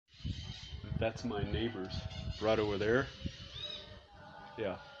That's my neighbors right over there.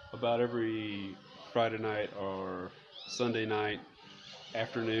 Yeah, about every Friday night or Sunday night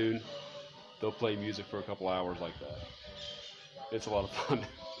afternoon, they'll play music for a couple hours like that. It's a lot of fun.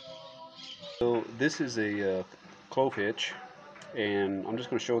 So this is a clove hitch, and I'm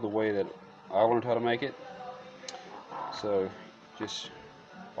just going to show the way that I learned how to make it. So just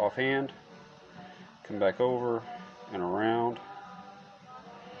offhand, come back over and around.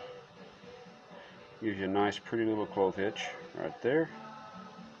 Use a nice pretty little clove hitch right there.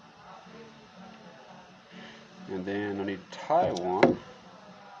 And then I need to tie one.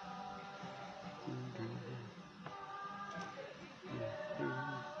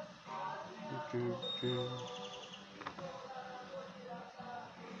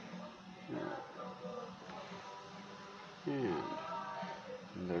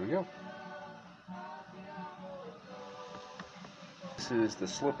 And there we go. This is the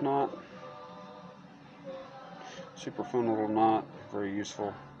slip knot. Super fun little knot, very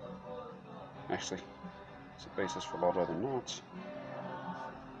useful. Actually, it's a basis for a lot of other knots.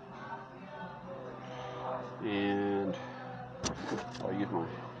 And I'll use my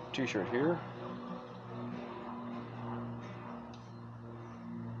t-shirt here.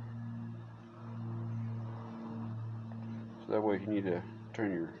 So that way if you need to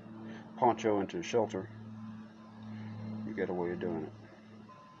turn your poncho into a shelter, you got a way of doing it.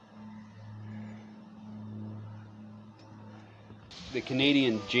 The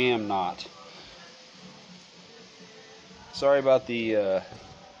Canadian jam knot. Sorry about the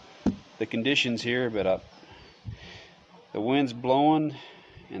conditions here, but the wind's blowing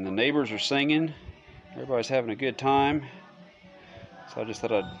and the neighbors are singing. Everybody's having a good time. So I just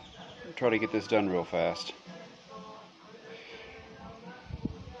thought I'd try to get this done real fast.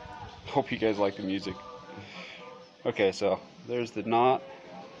 Hope you guys like the music. Okay, so there's the knot.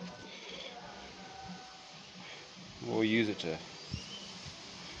 We'll use it to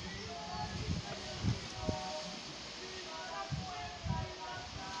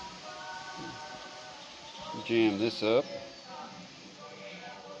jam this up.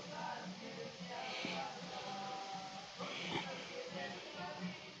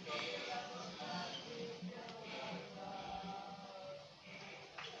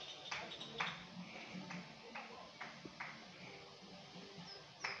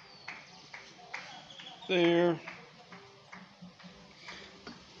 There.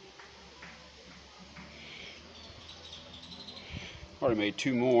 Already made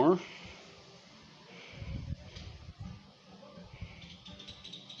two more.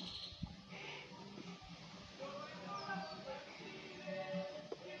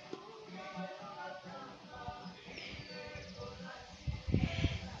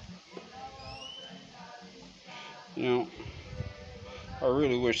 You know, I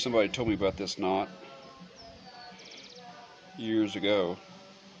really wish somebody told me about this knot years ago,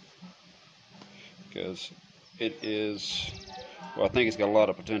 because it is, well, I think it's got a lot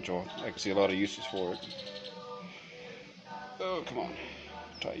of potential. I can see a lot of uses for it. Oh, come on,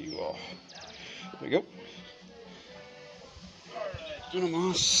 tie you off. There we go.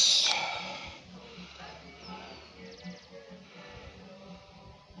 Dunamis.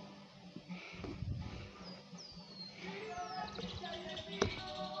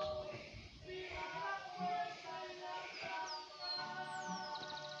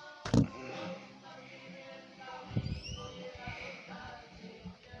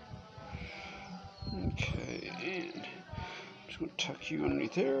 Okay, and I'm just going to tuck you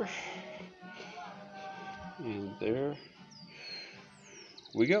underneath there, and there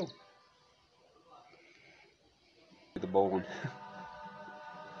we go. The bowling.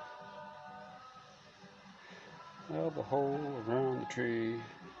 Well, the hole around the tree.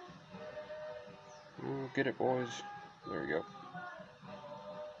 Oh, get it, boys. There we go.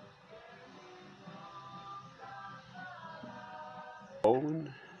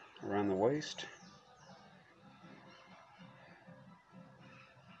 Bowling around the waist.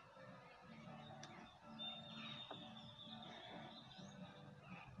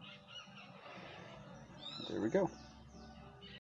 There we go.